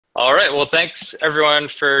All right, well, thanks everyone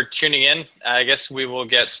for tuning in. I guess we will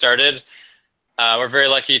get started. We're very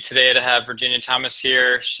lucky today to have Virginia Thomas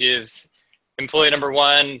here. She is employee number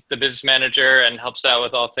one, the business manager, and helps out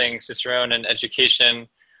with all things Cicerone and education.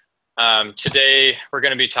 Today, we're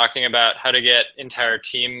going to be talking about how to get entire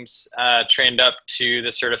teams trained up to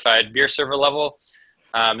the certified beer server level.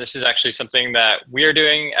 This is actually something that we are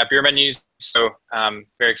doing at Beer Menus, so I'm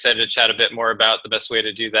very excited to chat a bit more about the best way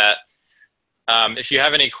to do that. If you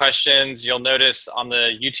have any questions, you'll notice on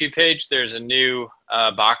the YouTube page, there's a new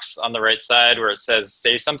box on the right side where it says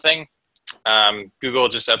say something. Google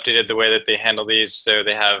just updated the way that they handle these, so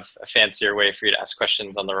they have a fancier way for you to ask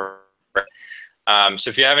questions on the right. So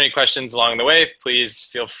if you have any questions along the way, please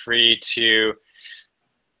feel free to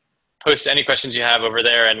post any questions you have over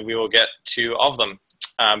there and we will get to all of them.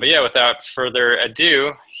 But yeah, without further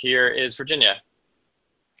ado, here is Virginia.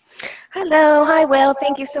 Hello, hi Will.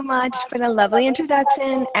 Thank you so much for the lovely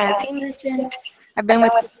introduction. As he mentioned, I've been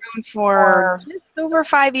with Cicerone for just over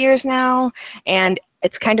 5 years now, and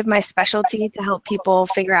it's kind of my specialty to help people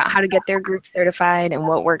figure out how to get their group certified and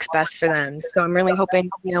what works best for them. So I'm really hoping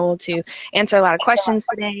to be able to answer a lot of questions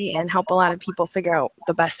today and help a lot of people figure out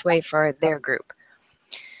the best way for their group.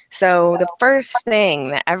 So the first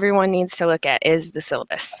thing that everyone needs to look at is the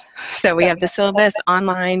syllabus. So we have the syllabus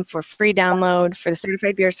online for free download for the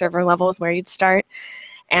certified beer server levels where you'd start.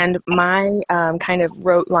 And my kind of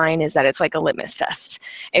rote line is that it's like a litmus test.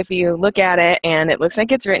 If you look at it and it looks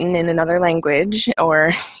like it's written in another language,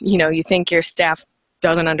 or you think your staff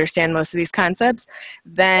doesn't understand most of these concepts,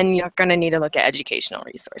 then you're going to need to look at educational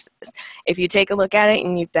resources. If you take a look at it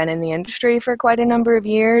and you've been in the industry for quite a number of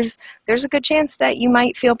years, there's a good chance that you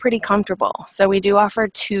might feel pretty comfortable. So we do offer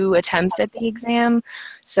 2 attempts at the exam.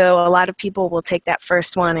 So a lot of people will take that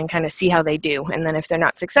first one and kind of see how they do. And then if they're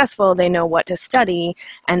not successful, they know what to study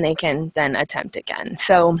and they can then attempt again.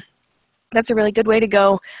 So that's a really good way to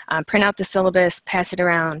go. Print out the syllabus, pass it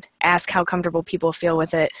around, ask how comfortable people feel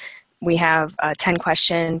with it. We have a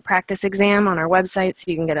 10-question practice exam on our website, so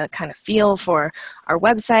you can get a kind of feel for our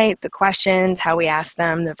website, the questions, how we ask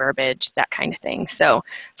them, the verbiage, that kind of thing. So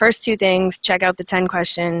first 2 things, check out the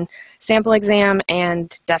 10-question sample exam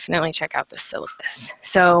and definitely check out the syllabus.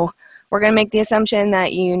 So we're going to make the assumption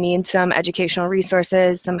that you need some educational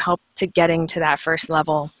resources, some help to getting to that first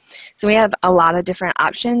level. So we have a lot of different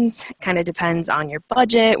options. It kind of depends on your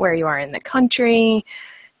budget, where you are in the country.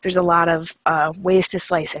 There's a lot of ways to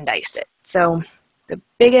slice and dice it. So the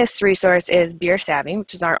biggest resource is Beer Savvy,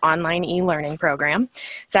 which is our online e-learning program.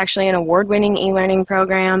 It's actually an award-winning e-learning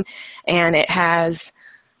program, and it has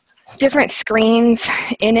different screens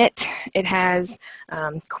in it. It has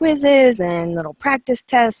quizzes and little practice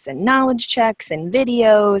tests and knowledge checks and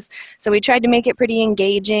videos. So we tried to make it pretty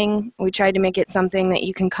engaging. We tried to make it something that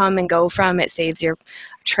you can come and go from. It saves your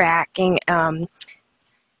tracking.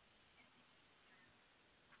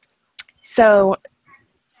 So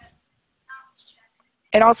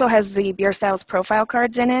it also has the Beer Styles profile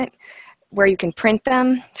cards in it where you can print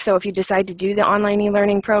them. So if you decide to do the online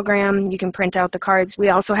e-learning program, you can print out the cards. We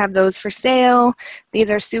also have those for sale. These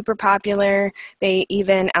are super popular. They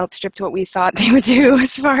even outstripped what we thought they would do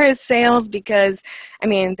as far as sales because, I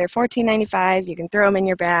mean, they're $14.95. You can throw them in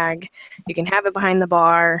your bag. You can have it behind the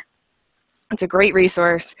bar. It's a great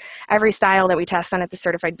resource. Every style that we test on at the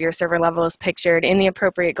certified beer server level is pictured in the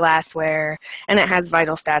appropriate glassware, and it has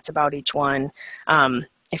vital stats about each one.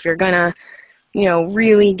 If you're gonna,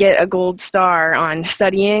 really get a gold star on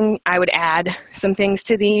studying, I would add some things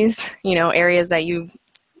to these, areas that you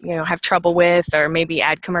have trouble with, or maybe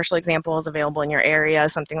add commercial examples available in your area,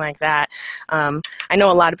 something like that. I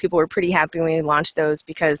know a lot of people were pretty happy when we launched those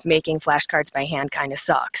because making flashcards by hand kind of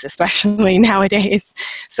sucks, especially nowadays.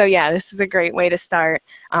 So yeah, this is a great way to start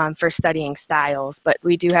for studying styles, but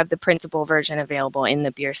we do have the printable version available in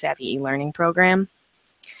the Beer Savvy e-learning program.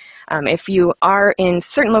 If you are in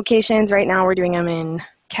certain locations, right now we're doing them in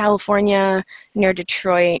California, near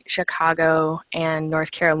Detroit, Chicago, and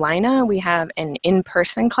North Carolina, we have an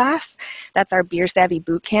in-person class. That's our Beer Savvy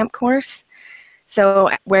Bootcamp course. So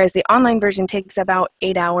whereas the online version takes about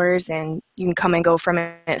 8 hours and you can come and go from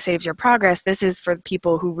it, it saves your progress, this is for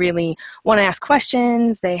people who really want to ask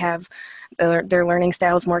questions. They have their learning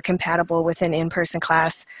styles more compatible with an in-person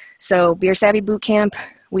class. So Beer Savvy Bootcamp,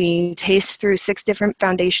 we taste through 6 different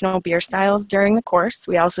foundational beer styles during the course.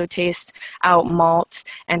 We also taste out malts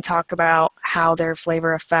and talk about how their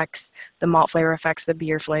flavor affects, the malt flavor affects the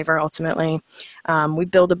beer flavor ultimately. We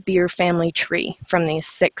build a beer family tree from these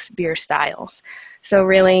 6 beer styles. So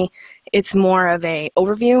really, it's more of a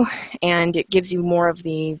overview, and it gives you more of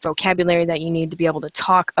the vocabulary that you need to be able to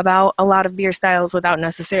talk about a lot of beer styles without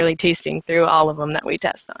necessarily tasting through all of them that we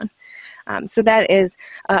test on. So that is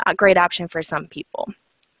a great option for some people.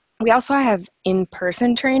 We also have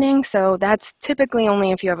in-person training, so that's typically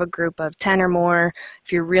only if you have a group of 10 or more.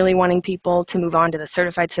 If you're really wanting people to move on to the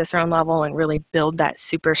certified Cicerone level and really build that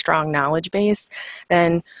super strong knowledge base,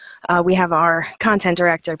 then we have our content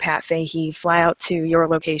director, Pat Fahey, fly out to your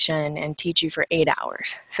location and teach you for 8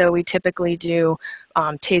 hours. So we typically do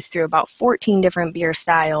taste through about 14 different beer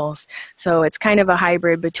styles, so it's kind of a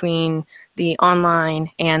hybrid between the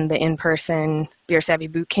online and the in-person Beer Savvy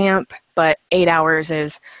boot camp, but 8 hours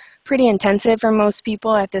is pretty intensive for most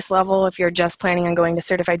people at this level. If you're just planning on going to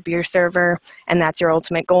certified beer server and that's your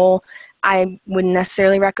ultimate goal, I wouldn't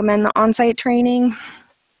necessarily recommend the on-site training,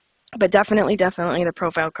 but definitely the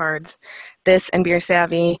profile cards. This and Beer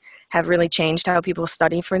Savvy have really changed how people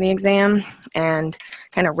study for the exam and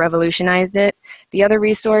kind of revolutionized it. The other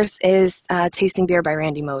resource is Tasting Beer by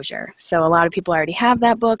Randy Mosier. So a lot of people already have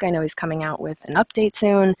that book. I know he's coming out with an update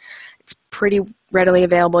soon. It's pretty readily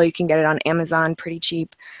available. You can get it on Amazon pretty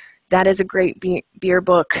cheap. That is a great beer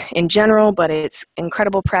book in general, but it's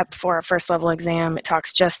incredible prep for a first level exam. It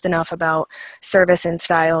talks just enough about service and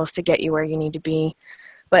styles to get you where you need to be.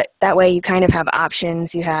 But that way you kind of have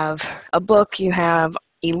options. You have a book, you have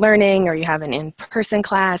e-learning, or you have an in-person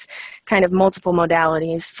class, kind of multiple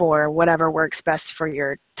modalities for whatever works best for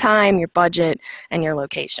your time, your budget, and your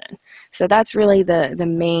location. So that's really the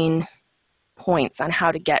main points on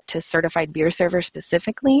how to get to certified beer server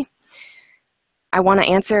specifically. I want to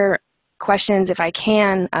answer questions if I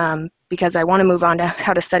can, because I want to move on to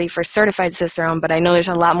how to study for certified Cicerone, but I know there's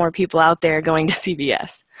a lot more people out there going to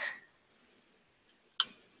CBS.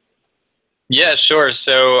 Yeah, sure.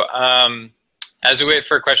 So as we wait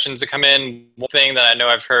for questions to come in, one thing that I know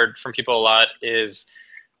I've heard from people a lot is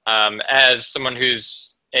as someone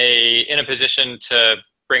who's in a position to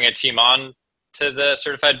bring a team on to the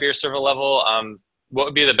certified beer server level, what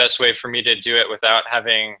would be the best way for me to do it without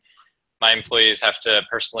having my employees have to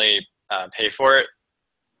personally pay for it?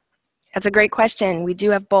 That's a great question. We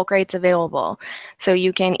do have bulk rates available. So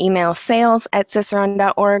you can email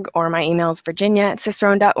sales@cicerone.org, or my email is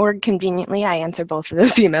virginia@cicerone.org. Conveniently, I answer both of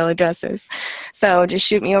those email addresses. So just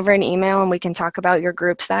shoot me over an email and we can talk about your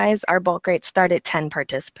group size. Our bulk rates start at 10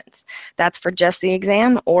 participants. That's for just the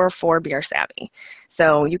exam or for Beer Savvy.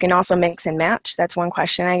 So you can also mix and match. That's one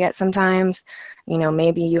question I get sometimes. You know,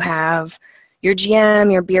 maybe you have your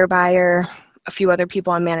GM, your beer buyer, a few other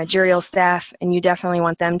people on managerial staff, and you definitely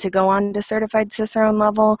want them to go on to certified Cicerone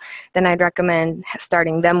level, then I'd recommend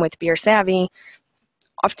starting them with Beer Savvy.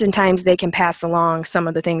 Oftentimes they can pass along some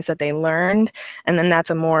of the things that they learned, and then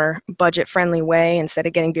that's a more budget-friendly way instead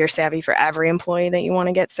of getting Beer Savvy for every employee that you want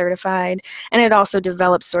to get certified. And it also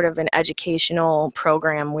develops sort of an educational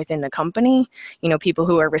program within the company, you know, people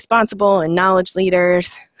who are responsible and knowledge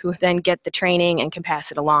leaders who then get the training and can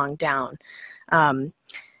pass it along down.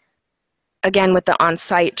 Again, with the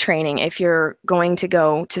on-site training, if you're going to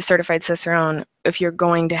go to certified Cicerone, if you're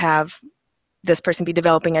going to have this person be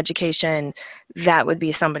developing education, that would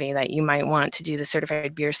be somebody that you might want to do the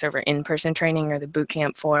certified beer server in-person training or the boot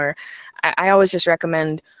camp for. I always just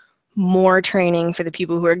recommend more training for the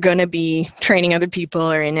people who are going to be training other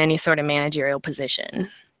people or in any sort of managerial position.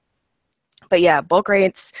 But yeah, bulk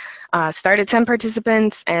rates start at 10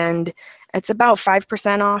 participants, and it's about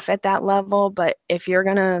 5% off at that level. But if you're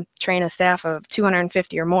going to train a staff of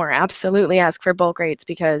 250 or more, absolutely ask for bulk rates,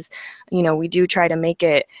 because, you know, we do try to make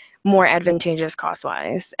it more advantageous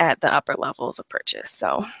cost-wise at the upper levels of purchase.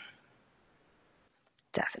 So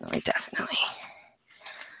definitely.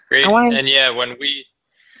 Great. And yeah, when we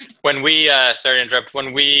sorry to interrupt,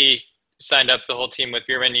 when we signed up the whole team with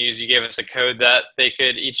beer menus, you gave us a code that they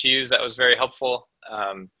could each use. That was very helpful.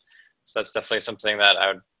 So that's definitely something that I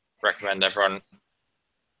would recommend everyone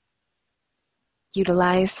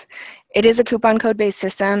utilize. It is a coupon code based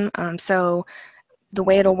system. So the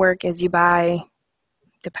way it'll work is you buy,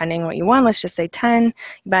 depending what you want, let's just say 10.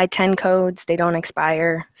 You buy 10 codes, they don't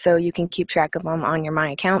expire, so you can keep track of them on your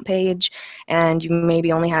My Account page. And you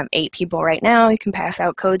maybe only have 8 people right now. You can pass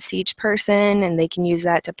out codes to each person, and they can use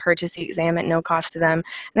that to purchase the exam at no cost to them.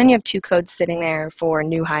 And then you have 2 codes sitting there for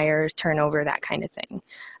new hires, turnover, that kind of thing.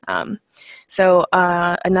 So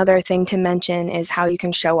another thing to mention is how you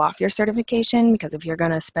can show off your certification, because if you're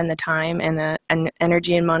going to spend the time and the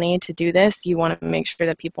energy and money to do this, you want to make sure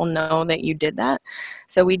that people know that you did that.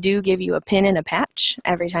 So we do give you a pin and a patch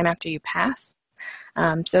every time after you pass.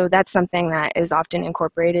 So that's something that is often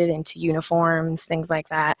incorporated into uniforms, things like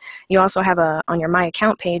that. You also have on your My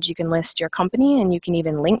Account page, you can list your company and you can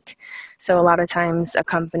even link. So a lot of times a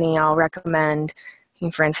company I'll recommend,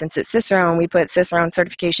 for instance, at Cicerone, we put Cicerone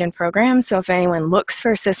certification program. So if anyone looks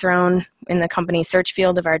for Cicerone in the company search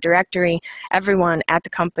field of our directory, everyone at the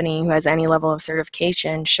company who has any level of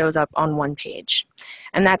certification shows up on one page.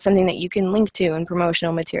 And that's something that you can link to in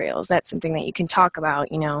promotional materials. That's something that you can talk about,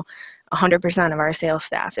 100% of our sales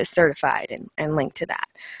staff is certified and linked to that.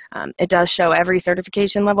 It does show every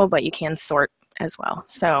certification level, but you can sort as well.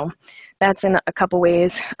 So that's in a couple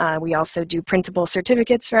ways. We also do printable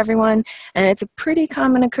certificates for everyone, and it's a pretty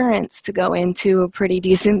common occurrence to go into a pretty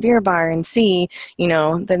decent beer bar and see,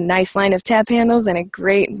 the nice line of tap handles and a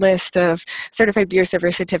great list of certified beer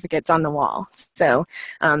server certificates on the wall. So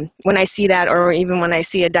when I see that, or even when I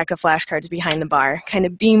see a deck of flashcards behind the bar, kind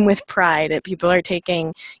of beam with pride that people are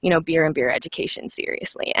taking, beer and beer education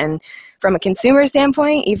seriously. And from a consumer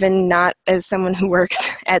standpoint, even not as someone who works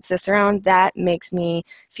at Cicerone, that makes me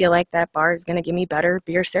feel like that bar is going to give me better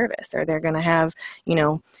beer service, or they're going to have,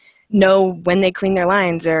 know when they clean their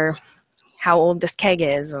lines, or how old this keg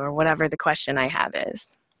is, or whatever the question I have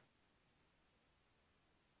is.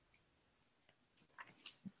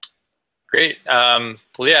 Great. Well,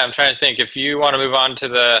 yeah, I'm trying to think. If you want to move on to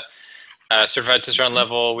the certified Cicerone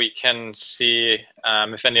level, we can see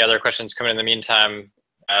if any other questions come in the meantime.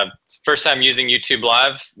 First time using YouTube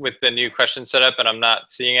Live with the new question setup, and I'm not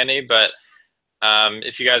seeing any, but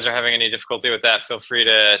if you guys are having any difficulty with that, feel free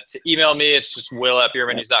to email me. It's just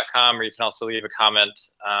will@beermenus.com, or you can also leave a comment.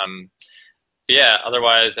 Yeah,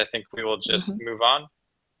 otherwise, I think we will just move on.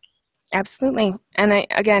 Absolutely. And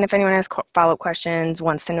again, if anyone has follow-up questions,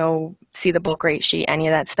 wants to see the bulk rate sheet, any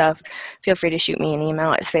of that stuff, feel free to shoot me an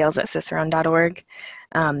email at sales@cicerone.org.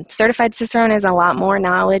 Certified Cicerone is a lot more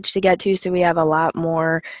knowledge to get to, so we have a lot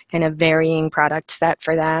more kind of varying product set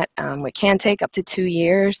for that. It can take up to 2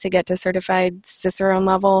 years to get to certified Cicerone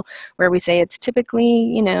level, where we say it's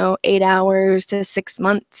typically, 8 hours to 6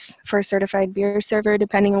 months for certified beer server,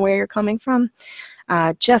 depending on where you're coming from.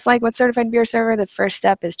 Just like with Certified Beer Server, the first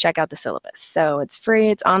step is check out the syllabus. So it's free,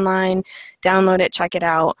 it's online, download it, check it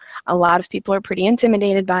out. A lot of people are pretty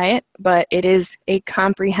intimidated by it, but it is a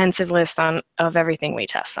comprehensive list of everything we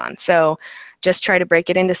test on. So just try to break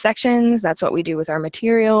it into sections. That's what we do with our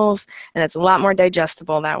materials, and it's a lot more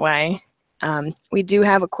digestible that way. We do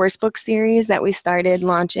have a course book series that we started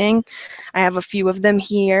launching. I have a few of them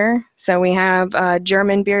here. So we have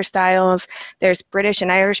German beer styles. There's British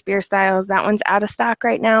and Irish beer styles. That one's out of stock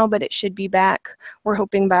right now, but it should be back, we're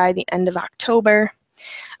hoping, by the end of October.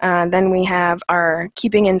 Then we have our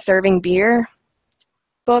Keeping and Serving Beer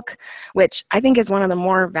book, which I think is one of the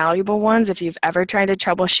more valuable ones. If you've ever tried to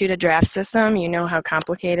troubleshoot a draft system, you know how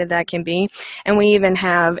complicated that can be. And we even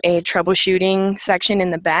have a troubleshooting section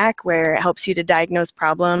in the back where it helps you to diagnose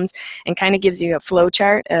problems and kind of gives you a flow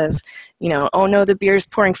chart of, oh no, the beer's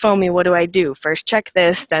pouring foamy, what do I do? First check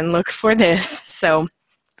this, then look for this. So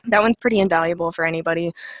that one's pretty invaluable for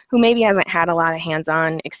anybody who maybe hasn't had a lot of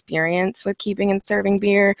hands-on experience with keeping and serving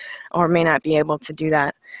beer, or may not be able to do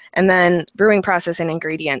that. And then Brewing Process and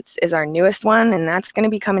Ingredients is our newest one, and that's going to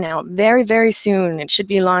be coming out very, very soon. It should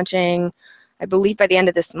be launching, I believe, by the end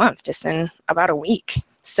of this month, just in about a week.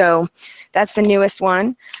 So that's the newest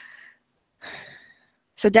one.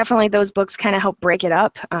 So definitely those books kind of help break it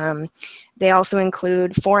up. They also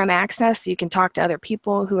include forum access, so you can talk to other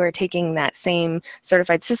people who are taking that same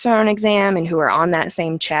Certified Cicerone exam and who are on that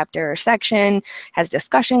same chapter or section, has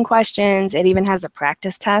discussion questions. It even has a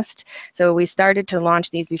practice test. So we started to launch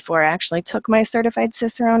these before I actually took my Certified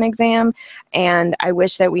Cicerone exam, and I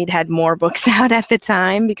wish that we'd had more books out at the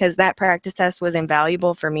time, because that practice test was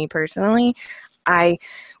invaluable for me personally. I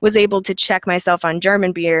was able to check myself on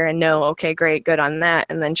German beer and know, okay, great, good on that,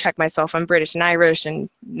 and then check myself on British and Irish and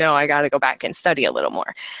know I got to go back and study a little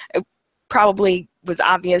more. It probably was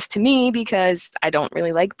obvious to me because I don't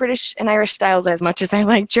really like British and Irish styles as much as I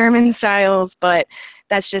like German styles, but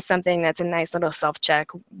that's just something that's a nice little self-check.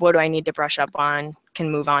 What do I need to brush up on? Can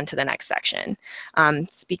move on to the next section.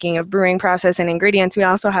 Speaking of brewing process and ingredients, we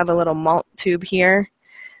also have a little malt tube here.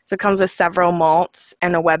 So it comes with several malts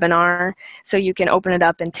and a webinar, so you can open it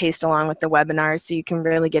up and taste along with the webinar, so you can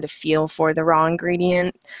really get a feel for the raw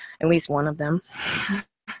ingredient, at least one of them.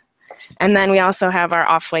 And then we also have our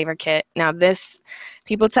off flavor kit. Now this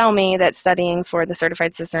People tell me that studying for the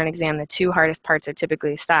Certified Cicerone exam, the two hardest parts are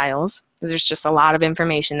typically styles. There's just a lot of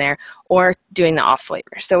information there, or doing the off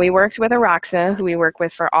flavors. So we worked with Araxa, who we work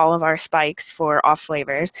with for all of our spikes for off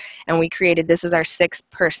flavors, and we created, this is our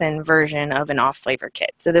 6-person version of an off flavor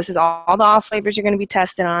kit. So this is all the off flavors you're going to be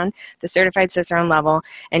tested on, the Certified Cicerone level,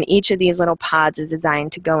 and each of these little pods is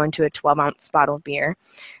designed to go into a 12-ounce bottle of beer.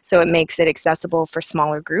 So it makes it accessible for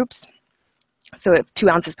smaller groups. So if 2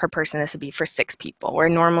 ounces per person, this would be for 6 people, where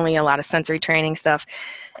normally a lot of sensory training stuff,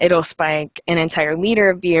 it'll spike an entire liter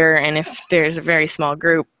of beer, and if there's a very small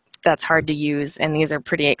group, that's hard to use, and these are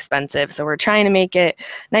pretty expensive. So we're trying to make it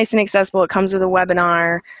nice and accessible. It comes with a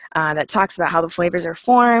webinar that talks about how the flavors are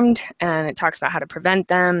formed, and it talks about how to prevent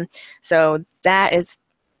them. So that is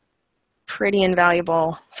pretty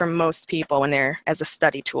invaluable for most people when they're as a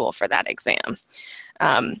study tool for that exam.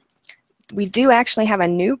 We do actually have a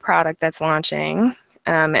new product that's launching,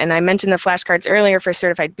 and I mentioned the flashcards earlier for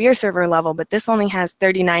certified beer server level, but this only has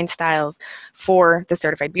 39 styles for the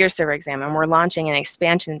certified beer server exam, and we're launching an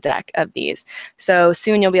expansion deck of these. So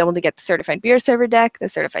soon you'll be able to get the certified beer server deck, the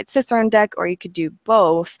certified Cicerone deck, or you could do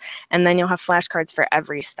both, and then you'll have flashcards for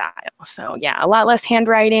every style. So yeah, a lot less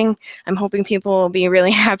handwriting. I'm hoping people will be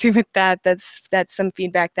really happy with that. That's some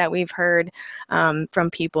feedback that we've heard from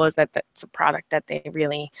people, is that that's a product that they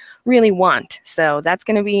really, really want. So that's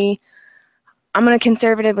going to be, I'm going to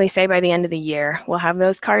conservatively say by the end of the year, we'll have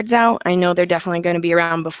those cards out. I know they're definitely going to be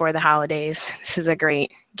around before the holidays. This is a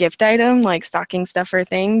great gift item, like stocking stuffer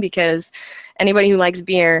thing, because anybody who likes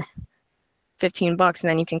beer, $15, and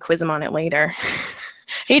then you can quiz them on it later.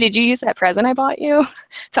 Hey, did you use that present I bought you?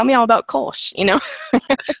 Tell me all about Kolsch, you know?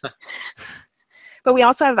 But we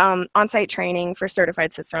also have on-site training for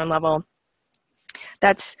certified Cicerone level.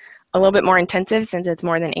 That's a little bit more intensive since it's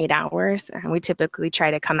more than 8 hours. And we typically try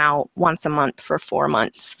to come out once a month for 4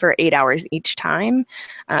 months for 8 hours each time.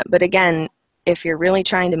 But again, if you're really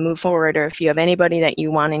trying to move forward, or if you have anybody that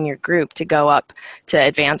you want in your group to go up to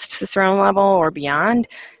advanced Cicerone level or beyond,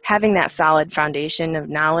 having that solid foundation of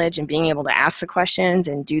knowledge and being able to ask the questions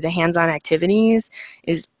and do the hands-on activities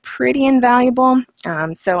is pretty invaluable.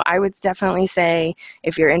 So I would definitely say,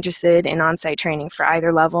 if you're interested in on-site training for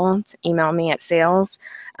either level, email me at sales.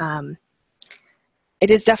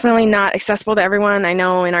 It is definitely not accessible to everyone. I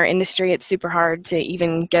know in our industry it's super hard to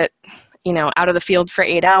even get out of the field for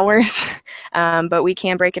 8 hours, but we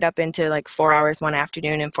can break it up into like 4 hours one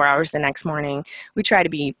afternoon and 4 hours the next morning. We try to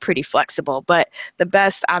be pretty flexible, but the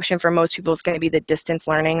best option for most people is going to be the distance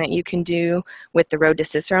learning that you can do with the Road to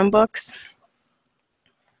Cicerone books.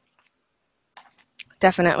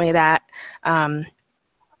 Definitely that.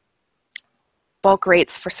 Bulk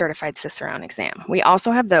rates for certified Cicerone exam. We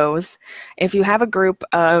also have those. If you have a group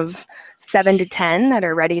of 7 to 10 that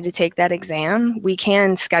are ready to take that exam, we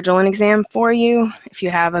can schedule an exam for you if you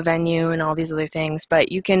have a venue and all these other things,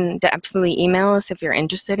 but you can absolutely email us if you're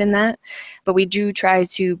interested in that. But we do try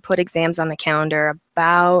to put exams on the calendar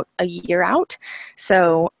about a year out.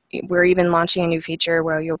 So we're even launching a new feature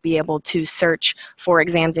where you'll be able to search for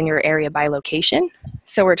exams in your area by location.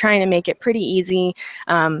 So we're trying to make it pretty easy.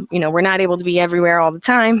 We're not able to be everywhere all the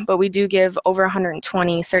time, but we do give over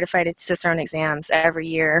 120 certified Cicerone exams every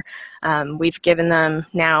year. We've given them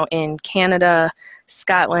now in Canada,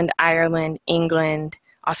 Scotland, Ireland, England,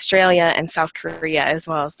 Australia, and South Korea, as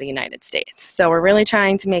well as the United States. So we're really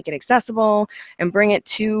trying to make it accessible and bring it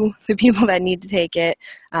to the people that need to take it.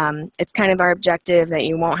 It's kind of our objective that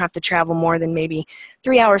you won't have to travel more than maybe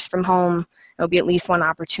 3 hours from home. There'll be at least one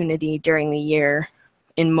opportunity during the year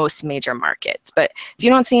in most major markets. But if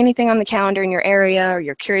you don't see anything on the calendar in your area, or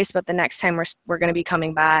you're curious about the next time we're going to be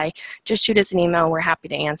coming by, just shoot us an email. We're happy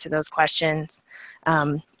to answer those questions.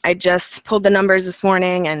 I just pulled the numbers this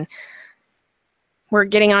morning, and we're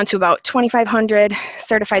getting on to about 2,500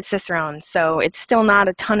 certified Cicerones. So it's still not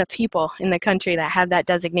a ton of people in the country that have that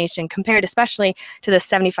designation, compared especially to the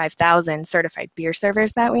 75,000 certified beer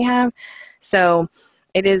servers that we have. So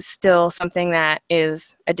it is still something that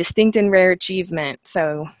is a distinct and rare achievement.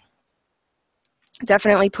 So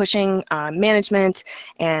definitely pushing management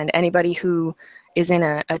and anybody who is in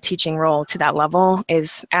a teaching role to that level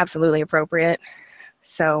is absolutely appropriate.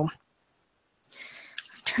 So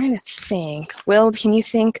trying to think. Will, can you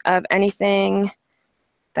think of anything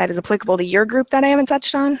that is applicable to your group that I haven't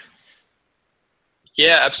touched on?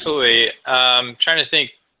 Yeah, absolutely. Trying to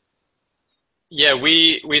think. Yeah,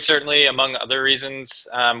 we certainly, among other reasons,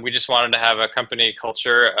 we just wanted to have a company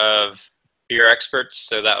culture of beer experts.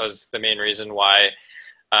 So that was the main reason why,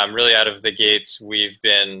 really out of the gates, we've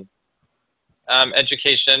been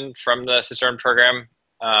education from the Cicerone program.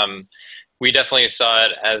 We definitely saw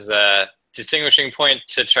it as a distinguishing point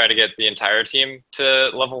to try to get the entire team to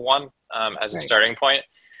level 1 as a Right. starting point.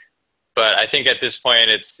 But I think at this point,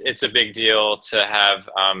 it's a big deal to have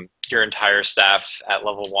your entire staff at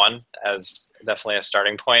level 1 as definitely a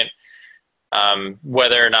starting point.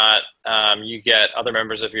 Whether or not you get other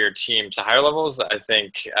members of your team to higher levels, I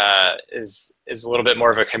think is a little bit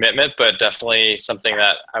more of a commitment, but definitely something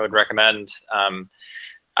that I would recommend.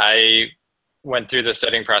 I went through the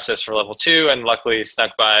studying process for level 2 and luckily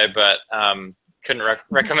snuck by, but couldn't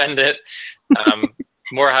recommend it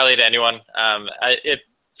more highly to anyone. It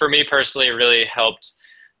for me personally really helped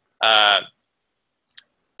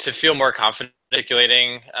to feel more confident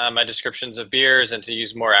articulating my descriptions of beers and to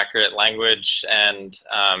use more accurate language. And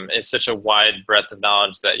it's such a wide breadth of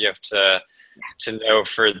knowledge that you have to know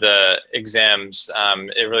for the exams.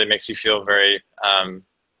 It really makes you feel very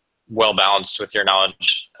well balanced with your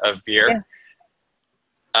knowledge of beer.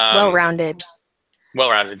 Yeah. Well-rounded.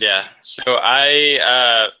 Well-rounded, yeah. So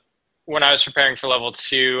when I was preparing for level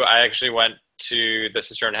 2, I actually went to the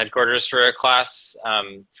Cicerone headquarters for a class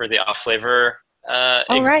for the off-flavor.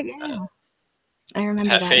 Oh, right, yeah. I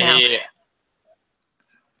remember that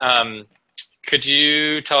now. Could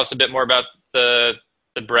you tell us a bit more about the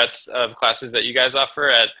breadth of classes that you guys offer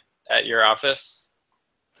at your office?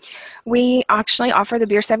 We actually offer the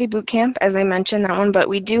Beer Savvy Bootcamp, as I mentioned that one, but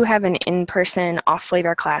we do have an in-person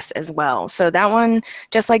off-flavor class as well. So that one,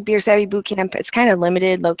 just like Beer Savvy Bootcamp, it's kind of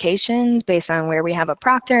limited locations based on where we have a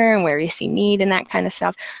proctor and where we see need and that kind of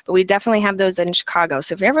stuff. But we definitely have those in Chicago.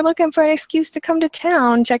 So if you're ever looking for an excuse to come to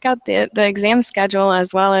town, check out the exam schedule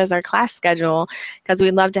as well as our class schedule, because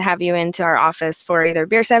we'd love to have you into our office for either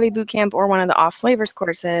Beer Savvy Bootcamp or one of the off-flavors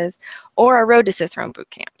courses, or a Road to Cicerone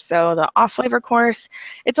Bootcamp. So the off-flavor course,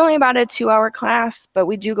 it's only about a 2-hour class, but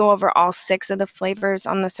we do go over all 6 of the flavors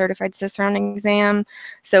on the Certified Cicerone exam.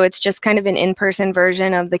 So it's just kind of an in-person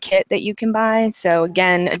version of the kit that you can buy. So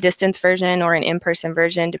again, a distance version or an in-person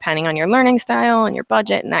version, depending on your learning style and your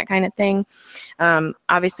budget and that kind of thing.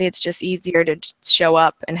 Obviously, it's just easier to show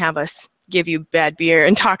up and have us give you bad beer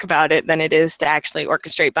and talk about it than it is to actually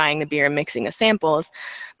orchestrate buying the beer and mixing the samples.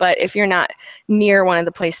 But if you're not near one of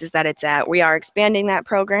the places that it's at, we are expanding that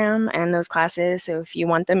program and those classes. So if you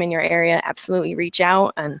want them in your area, absolutely reach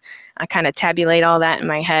out, and I kind of tabulate all that in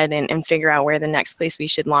my head and figure out where the next place we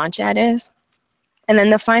should launch at is. And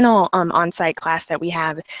then the final on-site class that we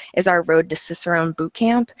have is our Road to Cicerone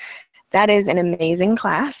Bootcamp. That is an amazing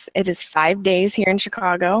class. It is 5 days here in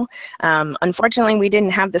Chicago. Unfortunately, we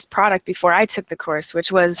didn't have this product before I took the course,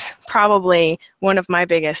 which was probably one of my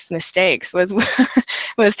biggest mistakes,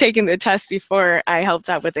 was taking the test before I helped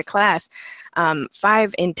out with the class.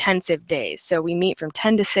 5 intensive days. So we meet from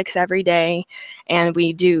 10 to 6 every day, and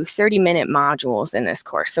we do 30-minute modules in this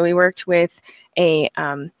course. So we worked with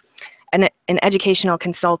an educational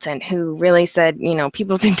consultant who really said, you know,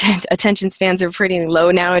 people's attention spans are pretty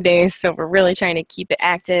low nowadays, so we're really trying to keep it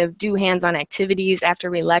active, do hands-on activities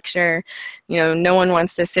after we lecture. You know, no one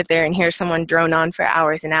wants to sit there and hear someone drone on for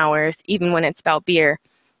hours and hours, even when it's about beer.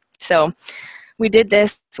 So we did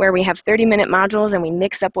this where we have 30-minute modules and we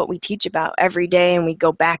mix up what we teach about every day, and we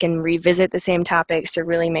go back and revisit the same topics to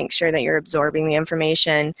really make sure that you're absorbing the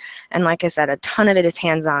information. And like I said, a ton of it is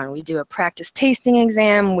hands-on. We do a practice tasting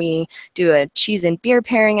exam. We do a cheese and beer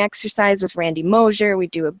pairing exercise with Randy Mosier. We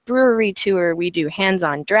do a brewery tour. We do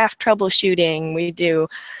hands-on draft troubleshooting. We do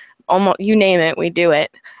almost, you name it, we do it.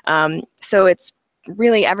 So it's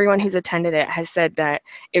really, everyone who's attended it has said that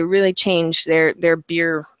it really changed their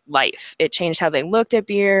beer life. It changed how they looked at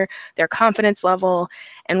beer, their confidence level.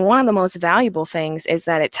 And one of the most valuable things is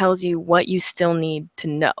that it tells you what you still need to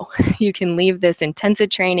know. You can leave this intensive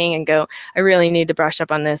training and go, I really need to brush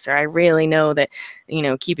up on this, or I really know that, you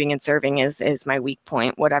know, keeping and serving is my weak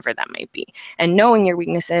point, whatever that might be. And knowing your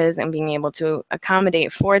weaknesses and being able to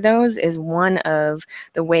accommodate for those is one of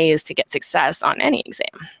the ways to get success on any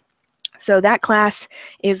exam. So that class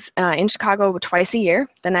is in Chicago twice a year.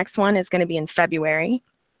 The next one is going to be in February.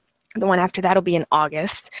 The one after that will be in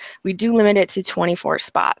August. We do limit it to 24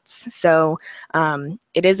 spots. So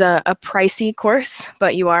it is a pricey course,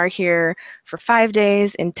 but you are here for 5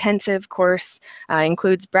 days. Intensive course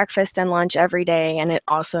includes breakfast and lunch every day, and it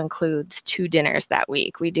also includes 2 dinners that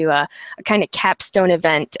week. We do a kind of capstone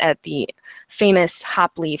event at the famous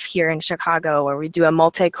Hop Leaf here in Chicago, where we do a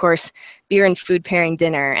multi-course beer and food pairing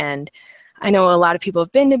dinner. And I know a lot of people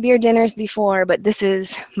have been to beer dinners before, but this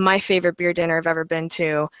is my favorite beer dinner I've ever been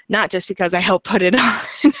to, not just because I helped put it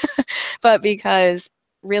on, but because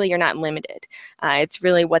really you're not limited. It's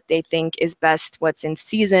really what they think is best, what's in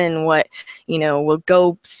season, what, will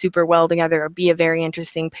go super well together or be a very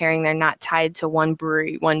interesting pairing. They're not tied to one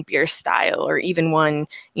brewery, one beer style, or even one,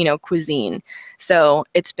 cuisine. So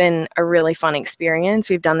it's been a really fun experience.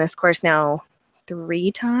 We've done this course now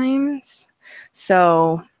 3 times.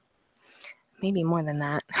 So maybe more than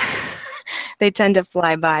that. They tend to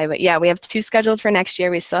fly by. But yeah, we have 2 scheduled for next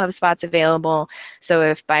year. We still have spots available. So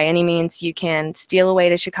if by any means you can steal away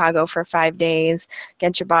to Chicago for 5 days,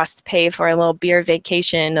 get your boss to pay for a little beer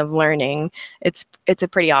vacation of learning, it's a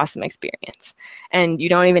pretty awesome experience. And you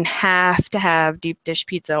don't even have to have deep dish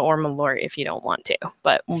pizza or Malort if you don't want to.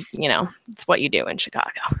 But, it's what you do in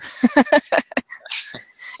Chicago.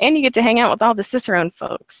 And you get to hang out with all the Cicerone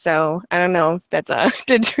folks. So I don't know if that's a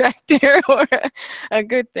detractor or a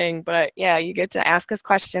good thing, but yeah, you get to ask us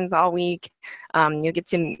questions all week.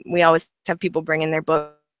 We always have people bring in their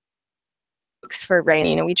books for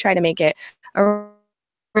writing. We try to make it a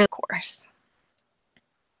real course.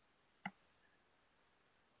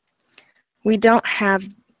 We don't have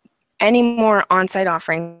any more on-site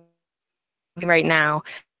offerings right now.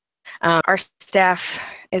 Our staff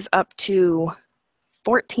is up to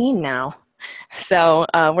 14 now. So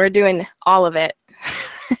we're doing all of it.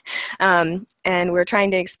 And we're trying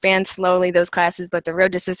to expand slowly those classes, but the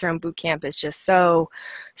Road to Cicerone Boot Camp is just so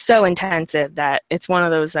intensive that it's one of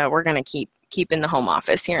those that we're going to keep in the home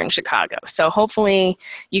office here in Chicago. So hopefully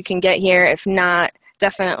you can get here. If not,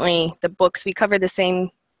 definitely the books, we cover the same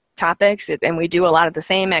topics and we do a lot of the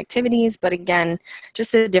same activities, but again,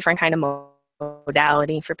 just a different kind of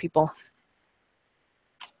modality for people.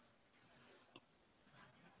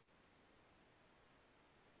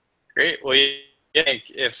 Great. Well, yeah,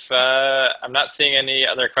 if I'm not seeing any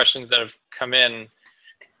other questions that have come in,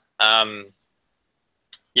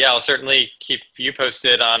 yeah, I'll certainly keep you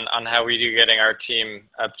posted on how we do getting our team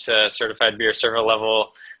up to certified beer server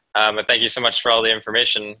level. But thank you so much for all the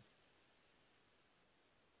information.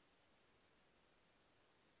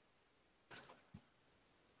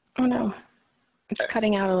 Oh no, it's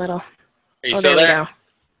cutting out a little. Are you oh, still there there?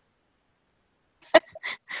 We go.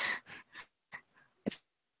 It's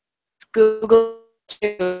Google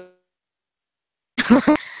too.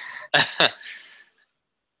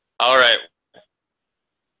 All right.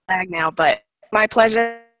 Now, but my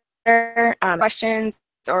pleasure. Questions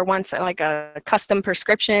or wants like a custom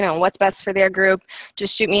prescription on what's best for their group,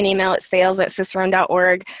 just shoot me an email at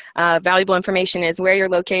sales@cicerone.org. Valuable information is where you're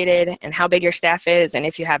located and how big your staff is and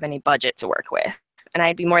if you have any budget to work with. And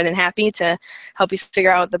I'd be more than happy to help you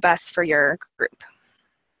figure out the best for your group.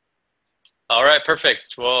 All right,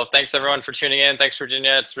 perfect. Well, thanks everyone for tuning in. Thanks,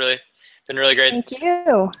 Virginia. It's been really great. Thank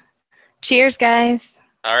you. Cheers, guys.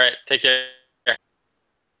 All right, take care.